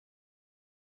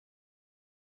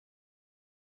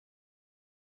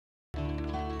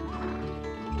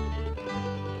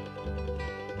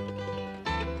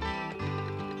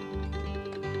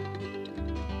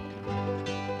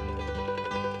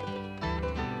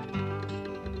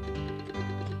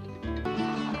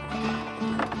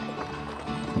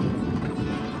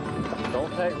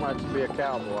take much to be a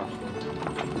cowboy.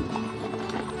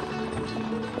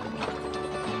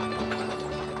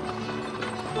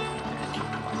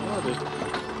 Well, just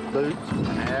boots and a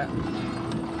hat.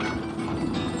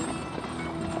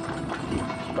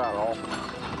 That's about all.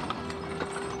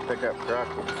 Pickup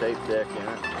truck with a tape deck in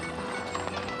it.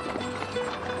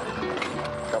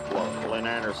 A couple of Lynn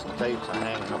Anderson tapes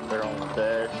hanging up there on the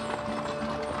dash.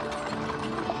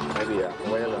 Maybe a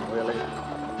Whalen Willie.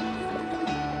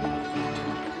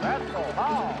 That's so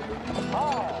hard.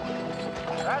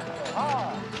 That's so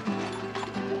hard.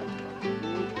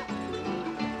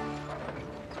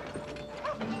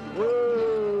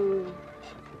 Woo!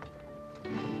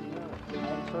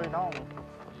 Home sweet home.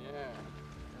 Yeah.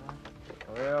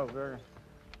 Well, better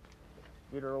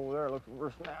get her over there. Looks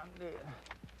worse now than dead.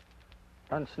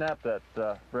 Unsnap that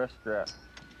breast strap.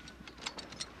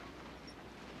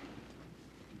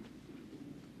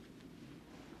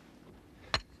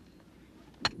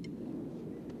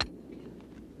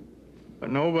 But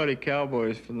nobody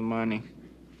cowboys for the money,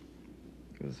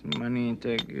 because money ain't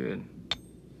that good.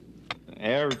 The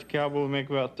average cowboy will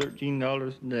make about $13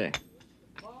 a day,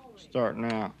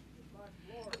 starting out.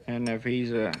 And if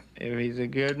he's a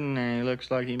good one and he looks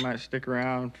like he might stick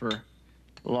around for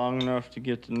long enough to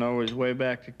get to know his way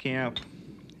back to camp,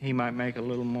 he might make a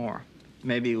little more.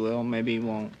 Maybe he will, maybe he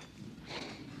won't.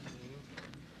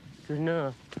 Good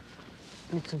enough.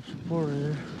 Need some support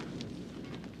there.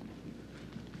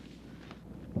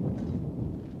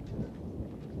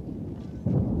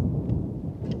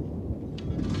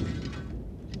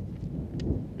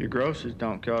 Your groceries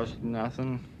don't cost you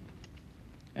nothing,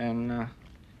 and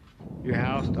your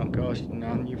house don't cost you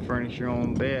nothing. You furnish your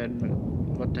own bed, but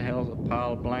what the hell's a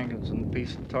pile of blankets and a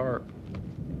piece of tarp?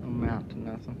 Don't amount to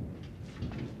nothing.